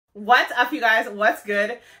What's up, you guys? What's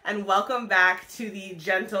good? And welcome back to the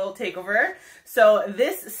Gentle Takeover. So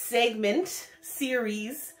this segment,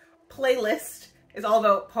 series, playlist is all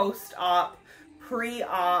about post-op,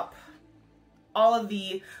 pre-op, all of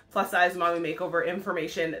the plus-size mommy makeover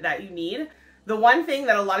information that you need. The one thing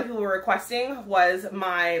that a lot of people were requesting was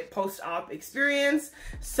my post-op experience.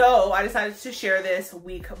 So I decided to share this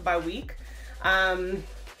week by week.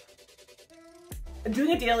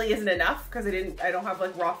 Doing it daily isn't enough because I don't have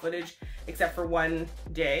like raw footage except for one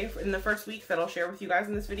day in the first week that I'll share with you guys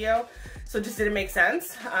in this video. So it just didn't make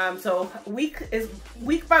sense. So week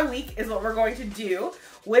by week is what we're going to do.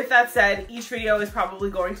 With that said, each video is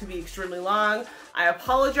probably going to be extremely long. I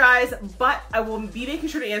apologize, but I will be making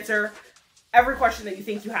sure to answer every question that you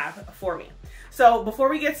think you have for me. So before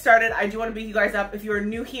we get started, I do want to beat you guys up. If you're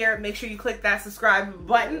new here, make sure you click that subscribe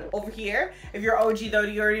button over here. If you're OG though,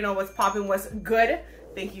 you already know what's popping, what's good.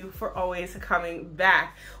 Thank you for always coming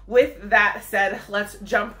back. With that said, let's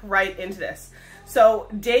jump right into this. So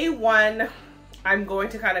day one, I'm going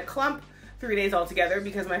to kind of clump 3 days all together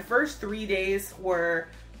because my first 3 days were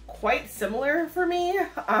quite similar for me.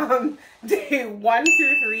 Day 1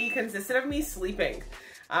 through 3 consisted of me sleeping.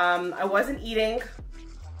 I wasn't eating.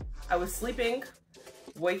 I was sleeping,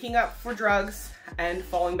 waking up for drugs, and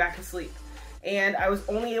falling back to sleep. And I was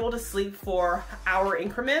only able to sleep for hour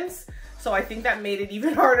increments. So I think that made it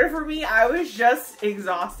even harder for me. I was just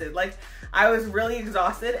exhausted. Like, I was really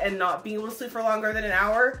exhausted, and not being able to sleep for longer than an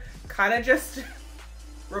hour kind of just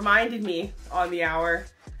reminded me on the hour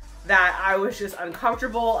that I was just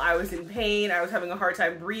uncomfortable. I was in pain. I was having a hard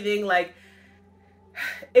time breathing. Like,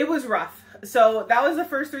 it was rough. So that was the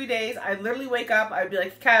first 3 days. I'd literally wake up, I'd be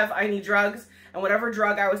like, Kev, I need drugs. And whatever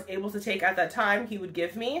drug I was able to take at that time, he would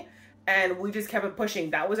give me. And we just kept it pushing.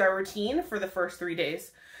 That was our routine for the first 3 days.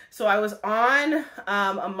 So I was on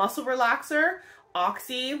a muscle relaxer,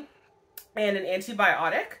 Oxy, and an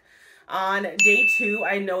antibiotic. On day 2,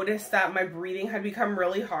 I noticed that my breathing had become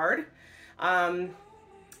really hard.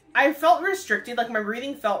 I felt restricted, like my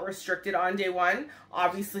breathing felt restricted on day 1,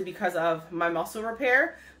 obviously because of my muscle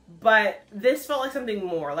repair. But this felt like something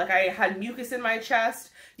more. Like I had mucus in my chest.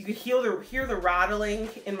 You could hear the rattling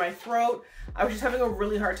in my throat. I was just having a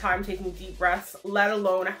really hard time taking deep breaths, let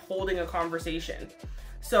alone holding a conversation.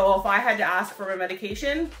 So if I had to ask for my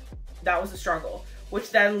medication, that was a struggle,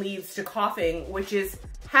 which then leads to coughing, which is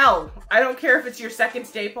hell. I don't care if it's your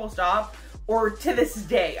second day post-op or to this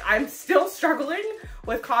day. I'm still struggling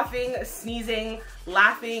with coughing, sneezing,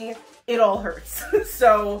 laughing. It all hurts.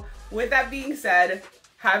 So with that being said,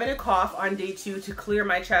 having a cough on day 2 to clear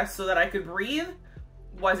my chest so that I could breathe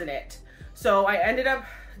wasn't it. So I ended up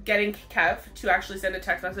getting Kev to actually send a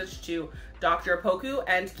text message to Dr. Apoku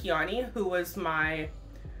and Kiani, who was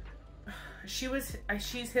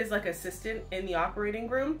she's his like assistant in the operating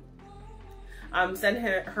room. Sent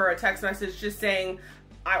her a text message just saying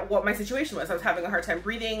what my situation was. I was having a hard time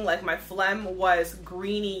breathing, like my phlegm was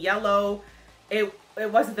greeny yellow. It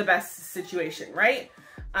wasn't the best situation, right?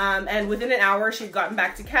 And within an hour, she had gotten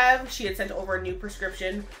back to Kev. She had sent over a new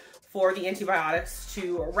prescription for the antibiotics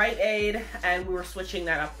to Rite Aid, and we were switching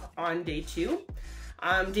that up on day 2.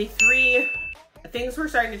 Day 3, things were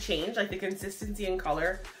starting to change, like the consistency and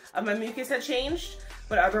color of my mucus had changed,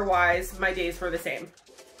 but otherwise my days were the same.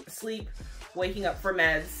 Sleep, waking up for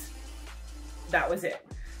meds, that was it.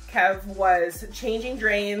 Kev was changing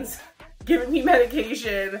drains, giving me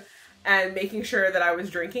medication, and making sure that I was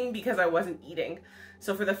drinking because I wasn't eating.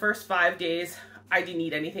 So for the first 5 days, I didn't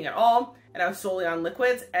eat anything at all, and I was solely on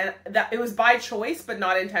liquids, and that it was by choice, but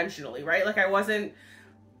not intentionally, right? Like I wasn't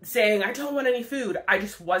saying I don't want any food. I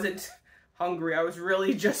just wasn't hungry. I was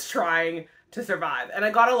really just trying to survive, and I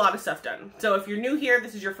got a lot of stuff done. So if you're new here,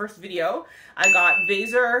 this is your first video. I got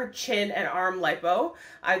Vaser, chin, and arm lipo.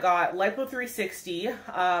 I got lipo 360,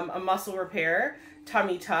 a muscle repair,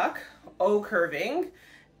 tummy tuck, O curving,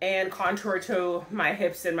 and contour to my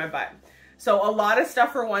hips and my butt. So a lot of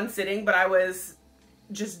stuff for one sitting, but I was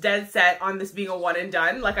just dead set on this being a one and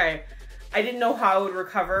done. Like I didn't know how I would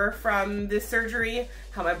recover from this surgery,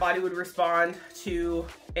 how my body would respond to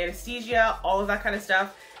anesthesia, all of that kind of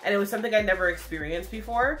stuff. And it was something I'd never experienced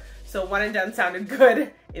before. So one and done sounded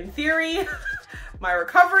good in theory. My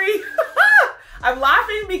recovery, I'm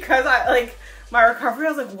laughing because my recovery,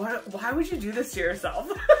 I was like, why would you do this to yourself?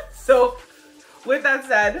 So with that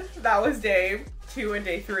said, that was day 2 and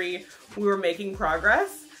day 3. We were making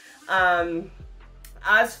progress.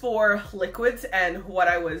 As for liquids and what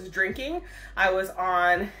I was drinking, I was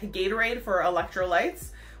on Gatorade for electrolytes,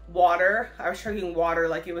 water. I was chugging water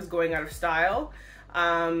like it was going out of style.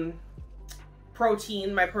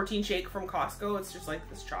 Protein, my protein shake from Costco. It's just like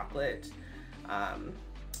this chocolate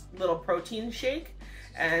little protein shake,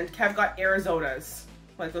 and Kev got Arizonas,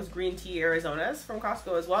 like those green tea Arizonas from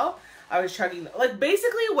Costco as well. I was chugging them. Like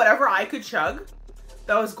basically whatever I could chug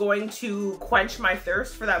that was going to quench my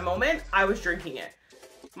thirst for that moment, I was drinking it.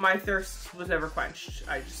 My thirst was never quenched.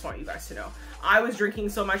 I just want you guys to know. I was drinking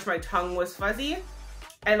so much my tongue was fuzzy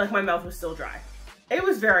and like my mouth was still dry. It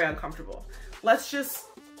was very uncomfortable. Let's just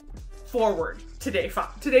forward to day four.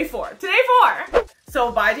 So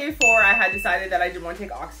by day 4, I had decided that I didn't want to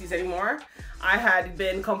take oxys anymore. I had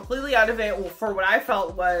been completely out of it for what I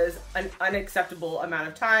felt was an unacceptable amount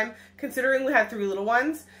of time, considering we had 3 little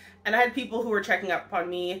ones, and I had people who were checking up on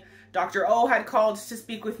me. Dr. O had called to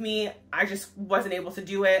speak with me. I just wasn't able to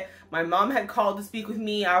do it. My mom had called to speak with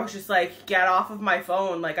me. I was just like, get off of my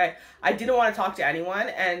phone. Like I didn't want to talk to anyone,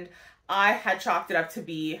 and I had chalked it up to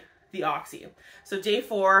be the oxy. So day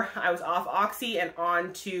 4, I was off oxy and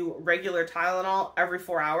on to regular Tylenol every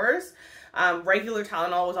 4 hours. Regular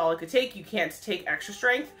Tylenol was all I could take. You can't take extra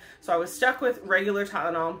strength. So I was stuck with regular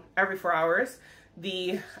Tylenol every 4 hours.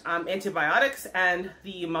 The antibiotics and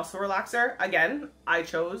the muscle relaxer. Again, I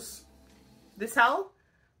chose this hell.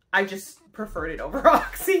 I just preferred it over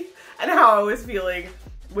oxy and how I was feeling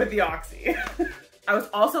with the oxy. I was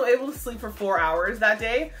also able to sleep for 4 hours that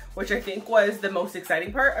day, which I think was the most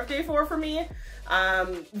exciting part of day 4 for me.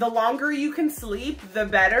 The longer you can sleep, the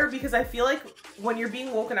better, because I feel like when you're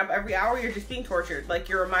being woken up every hour, you're just being tortured. Like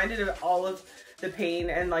you're reminded of all of the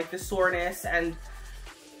pain and like the soreness and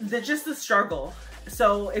just the struggle.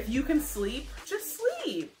 So if you can sleep, just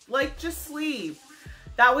sleep. Like just sleep.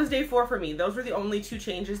 That was day 4 for me. Those were the only 2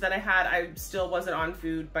 changes that I had. I still wasn't on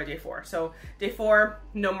food by day 4. So day 4,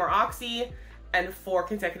 no more oxy and 4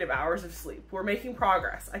 consecutive hours of sleep. We're making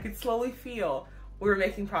progress. I could slowly feel we were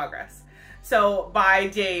making progress. So by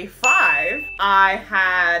day 5, I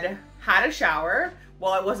had a shower.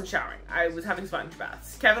 Well, I wasn't showering. I was having sponge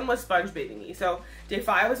baths. Kevin was sponge bathing me. So day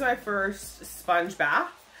 5 was my first sponge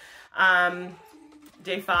bath.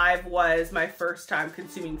 Day 5 was my first time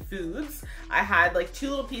consuming foods. I had like 2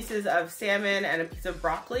 little pieces of salmon and a piece of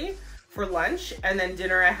broccoli for lunch. And then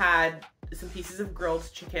dinner I had some pieces of grilled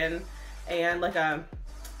chicken and like a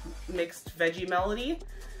mixed veggie melody.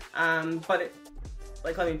 But it,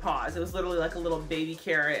 like, let me pause. It was literally like a little baby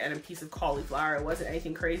carrot and a piece of cauliflower. It wasn't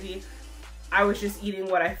anything crazy. I was just eating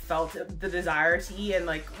what I felt the desire to eat and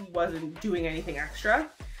like wasn't doing anything extra.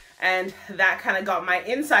 And that kind of got my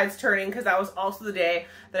insides turning because that was also the day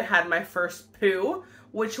that I had my first poo,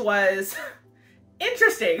 which was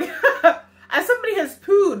interesting. As somebody has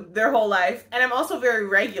pooed their whole life, and I'm also very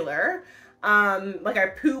regular, like I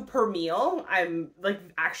poo per meal. I'm like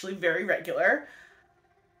actually very regular.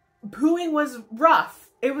 Pooing was rough.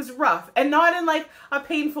 It was rough, and not in like a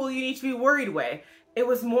painful, you need to be worried way. It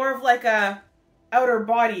was more of like a outer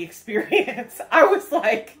body experience. I was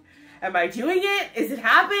like, am I doing it? Is it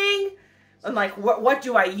happening? And like, what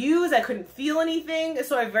do I use? I couldn't feel anything.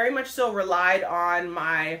 So I very much so relied on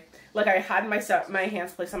my, like I had my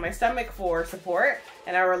hands placed on my stomach for support,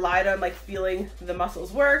 and I relied on like feeling the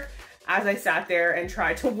muscles work as I sat there and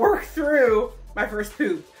tried to work through my first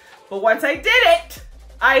poop. But once I did it,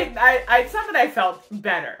 it's not that I felt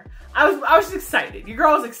better. I was just excited. Your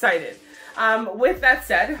girl was excited. With that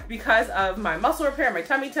said, because of my muscle repair, my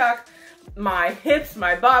tummy tuck, my hips,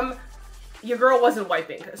 my bum, your girl wasn't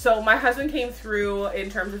wiping. So my husband came through in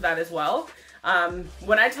terms of that as well.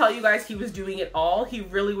 When I tell you guys he was doing it all, he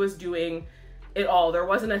really was doing it all. There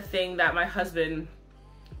wasn't a thing that my husband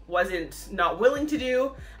wasn't not willing to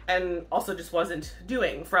do and also just wasn't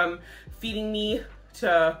doing, from feeding me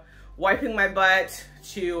to wiping my butt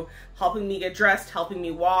to helping me get dressed, helping me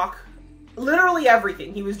walk, literally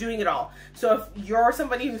everything. He was doing it all. So if you're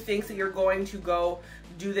somebody who thinks that you're going to go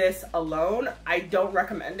do this alone, I don't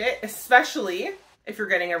recommend it, especially if you're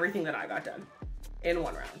getting everything that I got done in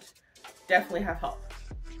one round. Definitely have help.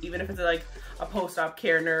 Even if it's like a post-op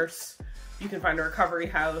care nurse, you can find a recovery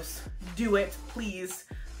house. Do it, please,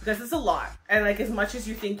 because it's a lot. And like as much as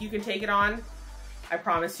you think you can take it on, I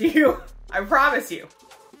promise you, I promise you,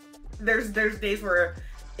 there's days where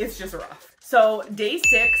it's just rough. So day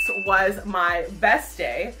 6 was my best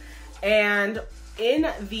day, and in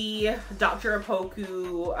the Dr.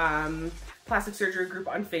 Apoku plastic surgery group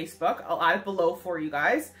on Facebook, I'll add it below for you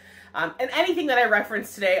guys. And anything that I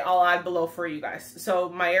referenced today, I'll add below for you guys. So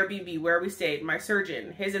my Airbnb, where we stayed, my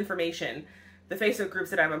surgeon, his information, the Facebook groups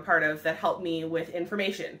that I'm a part of that help me with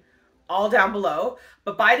information, all down below.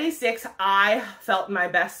 But by day 6, I felt my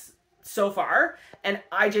best so far, and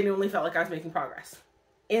I genuinely felt like I was making progress.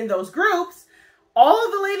 In those groups, all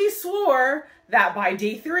of the ladies swore that by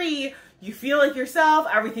day 3, you feel like yourself,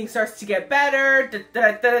 everything starts to get better,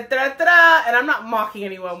 and I'm not mocking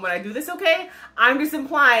anyone when I do this, okay? I'm just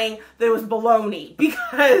implying that it was baloney,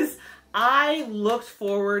 because I looked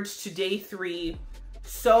forward to day 3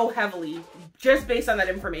 so heavily just based on that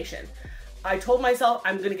information. I told myself,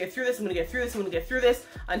 I'm gonna get through this, I'm gonna get through this, I'm gonna get through this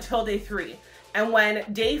until day 3. And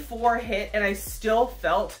when day 4 hit and I still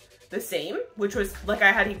felt the same, which was like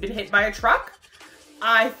I had been hit by a truck,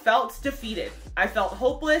 I felt defeated. I felt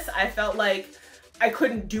hopeless. I felt like I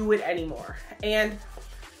couldn't do it anymore. And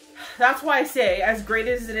that's why I say, as great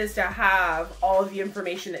as it is to have all of the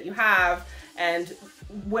information that you have and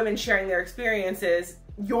women sharing their experiences,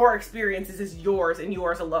 your experiences is yours and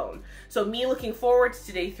yours alone. So me looking forward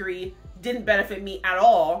to day 3 didn't benefit me at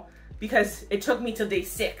all, because it took me till day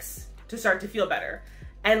 6 to start to feel better.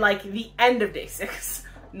 And like the end of day 6,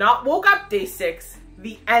 not woke up day 6,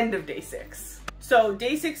 the end of day 6. So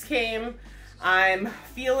day 6 came, I'm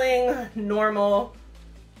feeling normal,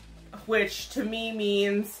 which to me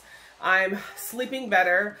means I'm sleeping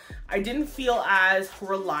better. I didn't feel as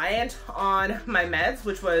reliant on my meds,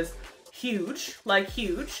 which was huge, like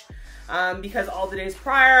huge, because all the days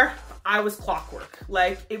prior, I was clockwork.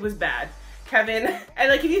 Like, it was bad. Kevin, and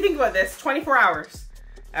like, if you think about this, 24 hours,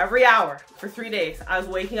 every hour for 3 days, I was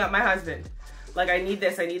waking up my husband. Like, I need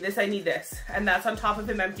this, I need this, I need this. And that's on top of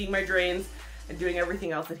him emptying my drains and doing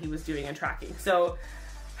everything else that he was doing and tracking. So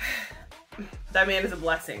that man is a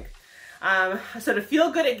blessing. So to feel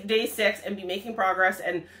good at day 6 and be making progress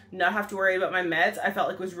and not have to worry about my meds, I felt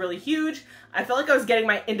like was really huge. I felt like I was getting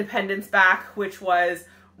my independence back, which was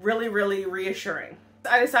really, really reassuring.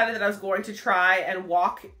 I decided that I was going to try and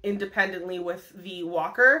walk independently with the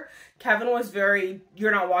walker. Kevin was very,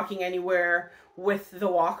 you're not walking anywhere with the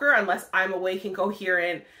walker unless I'm awake and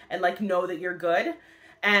coherent and like know that you're good.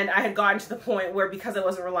 And I had gotten to the point where, because I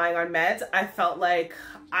wasn't relying on meds, I felt like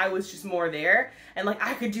I was just more there and like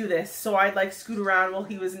I could do this. So I'd like scoot around while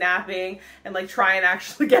he was napping and like try and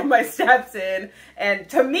actually get my steps in. And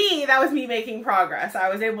to me, that was me making progress. I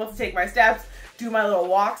was able to take my steps, do my little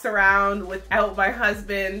walks around without my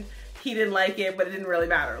husband. He didn't like it, but it didn't really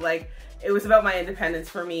matter. Like, it was about my independence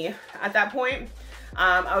for me at that point.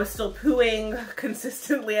 I was still pooing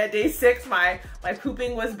consistently at day 6. My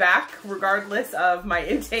pooping was back regardless of my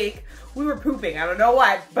intake. We were pooping, I don't know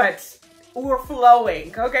what, but we were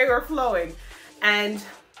flowing, okay? We were flowing. And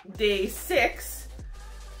day 6,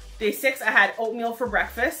 I had oatmeal for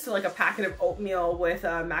breakfast, so like a packet of oatmeal with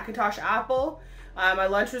a Macintosh apple. My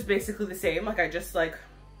lunch was basically the same, like I just like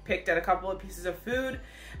picked at a couple of pieces of food,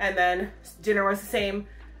 and then dinner was the same.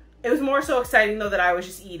 It was more so exciting though that I was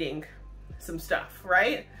just eating some stuff,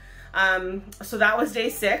 right? So that was day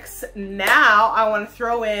 6. Now I want to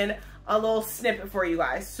throw in a little snippet for you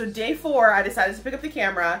guys. So day 4, I decided to pick up the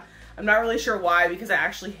camera. I'm not really sure why, because I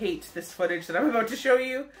actually hate this footage that I'm about to show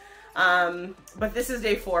you. But this is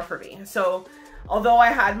day 4 for me. So although I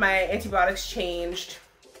had my antibiotics changed,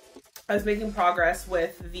 I was making progress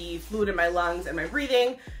with the fluid in my lungs and my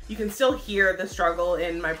breathing. You can still hear the struggle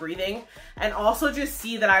in my breathing, and also just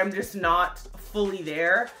see that I'm just not fully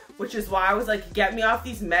there, which is why I was like, get me off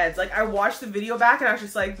these meds. Like, I watched the video back and I was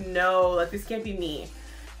just like, no, like this can't be me.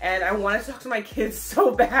 And I wanted to talk to my kids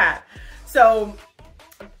so bad. So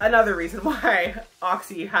another reason why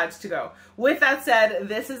Oxy had to go. With that said,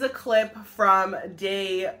 this is a clip from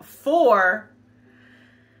day 4.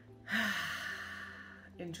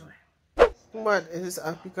 Enjoy. What is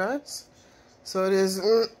up, you guys? So it is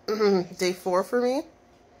day 4 for me.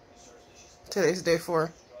 Today's day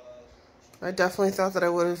 4. I definitely thought that I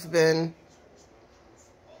would have been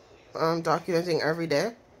documenting every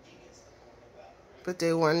day, but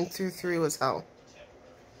day 1 through 3 was hell.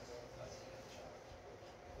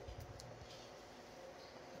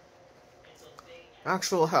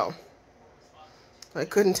 Actual hell. I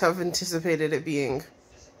couldn't have anticipated it being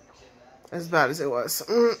as bad as it was.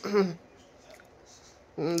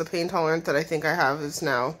 The pain tolerance that I think I have is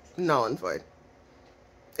now null and void.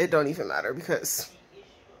 It don't even matter, because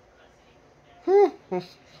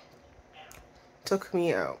took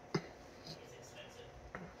me out.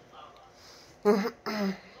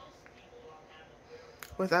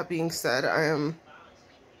 With that being said, I am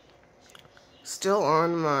still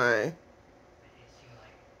on my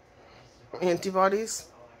antibodies.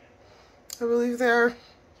 I believe they're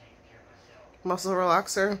muscle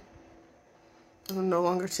relaxer. I'm no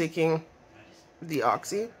longer taking the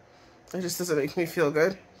Oxy. It just doesn't make me feel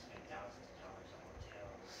good.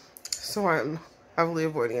 So I'm heavily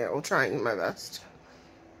avoiding it while trying my best.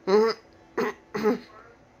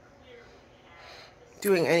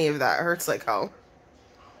 Doing any of that hurts like hell.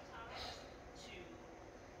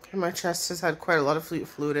 And my chest has had quite a lot of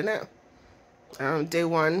fluid in it. Day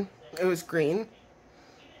 1, it was green.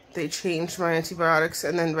 They changed my antibiotics,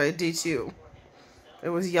 and then by day 2, it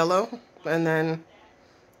was yellow, and then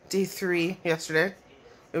day 3, yesterday,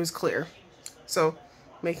 it was clear. So,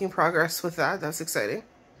 making progress with that, that's exciting.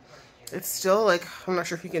 It's still, like, I'm not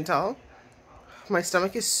sure if you can tell, my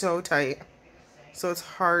stomach is so tight, so it's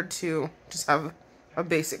hard to just have a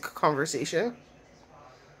basic conversation.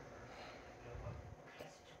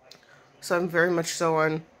 So I'm very much so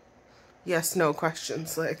on yes, no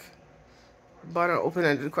questions, like, but an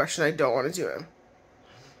open-ended question, I don't want to do it.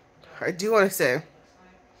 I do want to say,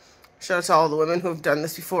 shout out to all the women who have done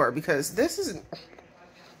this before, because this isn't...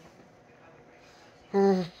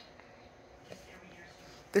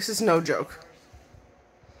 This is no joke.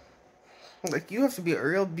 Like, you have to be a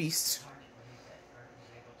real beast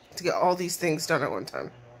to get all these things done at one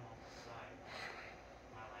time.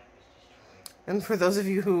 And for those of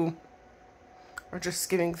you who are just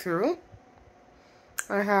skimming through,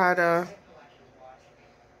 I had a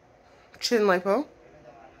chin lipo,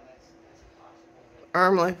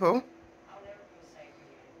 arm lipo,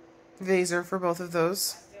 Vaser for both of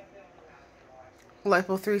those,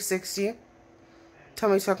 lipo 360,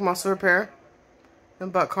 tummy tuck muscle repair,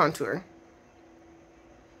 and butt contour.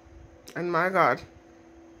 And my God,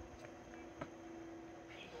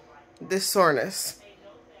 this soreness,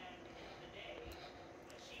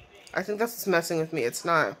 I think that's what's messing with me. It's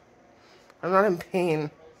not, I'm not in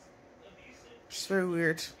pain. It's very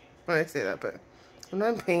weird when I say that, but I'm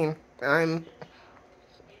not in pain. I'm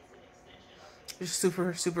just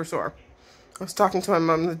super, super sore. I was talking to my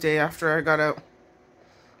mom the day after I got out,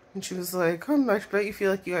 and she was like, oh, I bet you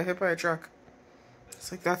feel like you got hit by a truck.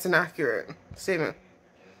 It's like, that's an accurate statement.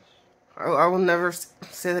 I will never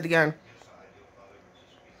say that again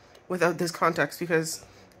without this context, because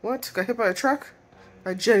what? Got hit by a truck?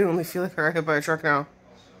 I genuinely feel like I got hit by a truck now.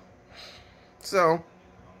 So,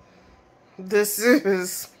 this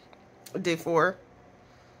is day 4.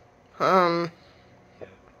 I'm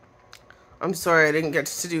sorry I didn't get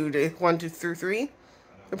to do day 1, 2, through 3.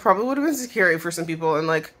 It probably would have been scary for some people, and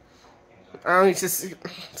like, I don't need to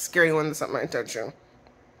scare anyone. That's not my intention.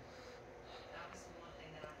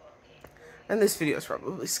 And this video is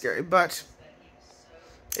probably scary, but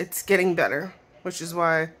it's getting better, which is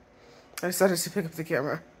why I decided to pick up the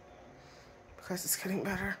camera, because it's getting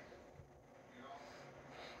better,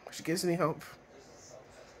 which gives me hope.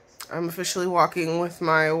 I'm officially walking with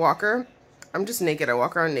my walker. I'm just naked. I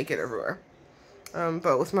walk around naked everywhere.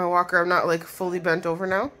 But with my walker, I'm not like fully bent over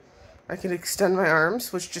now. I can extend my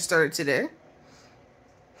arms, which just started today.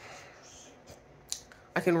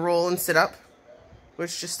 I can roll and sit up,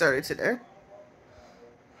 which just started today.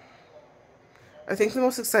 I think the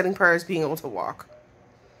most exciting part is being able to walk.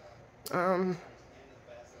 I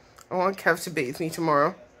want Kev to bathe me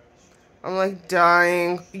tomorrow. I'm like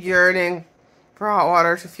dying, yearning for hot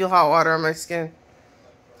water, to feel hot water on my skin.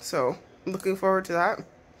 So, I'm looking forward to that.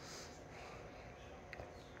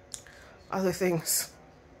 Other things.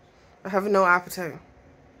 I have no appetite.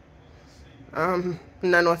 None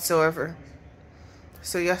whatsoever.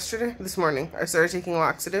 So this morning, I started taking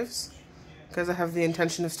laxatives because I have the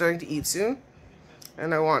intention of starting to eat soon.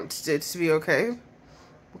 And I want it to be okay,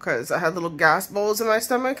 because I had little gas balls in my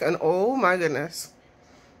stomach, and oh my goodness.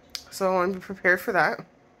 So I want to be prepared for that.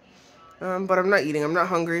 But I'm not eating. I'm not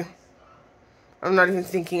hungry. I'm not even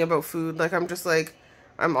thinking about food. Like, I'm just like,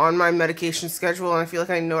 I'm on my medication schedule, and I feel like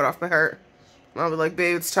I know it off by heart. And I'll be like,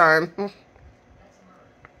 babe, it's time.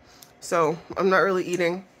 So I'm not really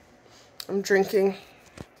eating. I'm drinking.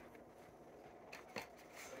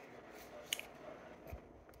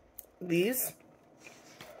 These.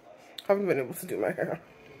 Haven't been able to do my hair.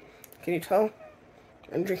 Can you tell?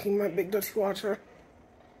 I'm drinking my big dirty water.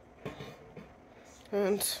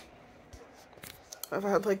 And I've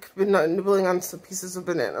had like been nibbling on some pieces of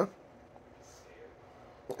banana.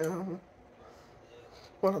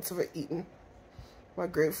 What else have I eaten? My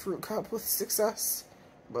grapefruit cup with success.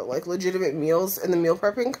 But like legitimate meals and the meal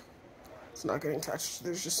prepping, it's not getting touched.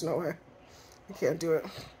 There's just no way. I can't do it.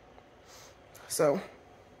 So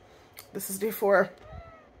this is day 4.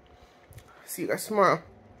 See you guys tomorrow.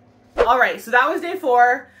 All right, so that was day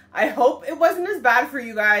 4. I hope it wasn't as bad for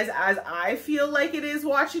you guys as I feel like it is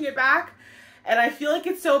watching it back. And I feel like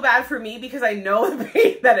it's so bad for me because I know the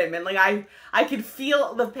pain that I'm in. Like, I could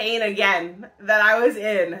feel the pain again that I was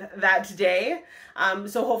in that day.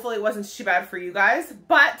 So hopefully it wasn't too bad for you guys.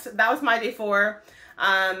 But that was my day 4.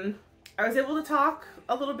 I was able to talk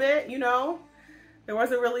a little bit, you know. There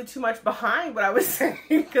wasn't really too much behind what I was saying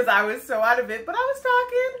because I was so out of it, but I was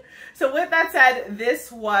talking. So with that said,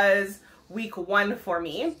 this was week 1 for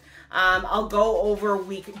me. I'll go over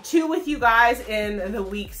week 2 with you guys in the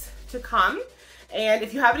weeks to come. And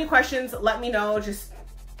if you have any questions, let me know. Just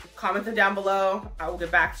comment them down below. I will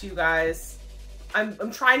get back to you guys.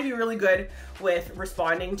 I'm trying to be really good with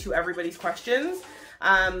responding to everybody's questions.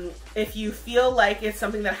 If you feel like it's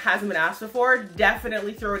something that hasn't been asked before,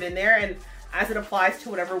 definitely throw it in there. And as it applies to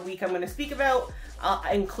whatever week I'm going to speak about, I'll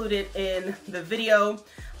include it in the video.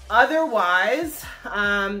 Otherwise,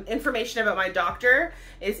 information about my doctor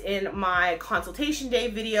is in my consultation day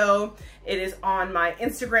video. It is on my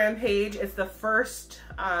Instagram page. It's the first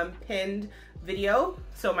pinned video.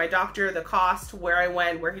 So my doctor, the cost, where I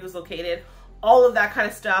went, where he was located, all of that kind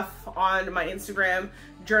of stuff on my Instagram,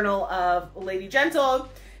 Journal of Lady Gentle.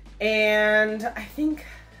 And I think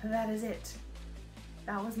that is it.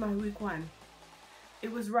 That was my week 1.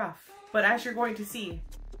 It was rough, but as you're going to see,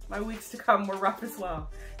 my weeks to come were rough as well.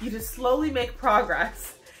 You just slowly make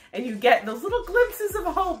progress and you get those little glimpses of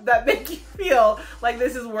hope that make you feel like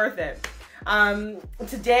this is worth it.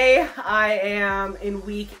 Today I am in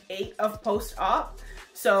week 8 of post-op.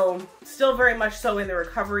 So still very much so in the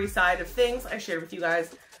recovery side of things. I shared with you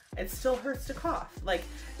guys, it still hurts to cough. Like,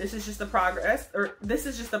 this is just the progress, or this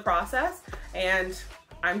is just the process, and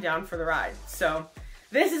I'm down for the ride. So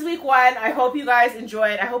this is week 1. I hope you guys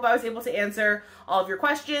enjoyed. I hope I was able to answer all of your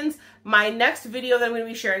questions. My next video that I'm going to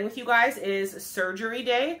be sharing with you guys is surgery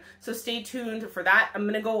day. So stay tuned for that. I'm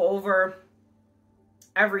going to go over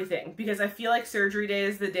everything because I feel like surgery day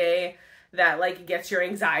is the day that like gets your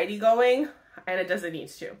anxiety going, and it doesn't need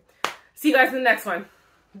to. See you guys in the next one.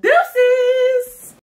 Deuces!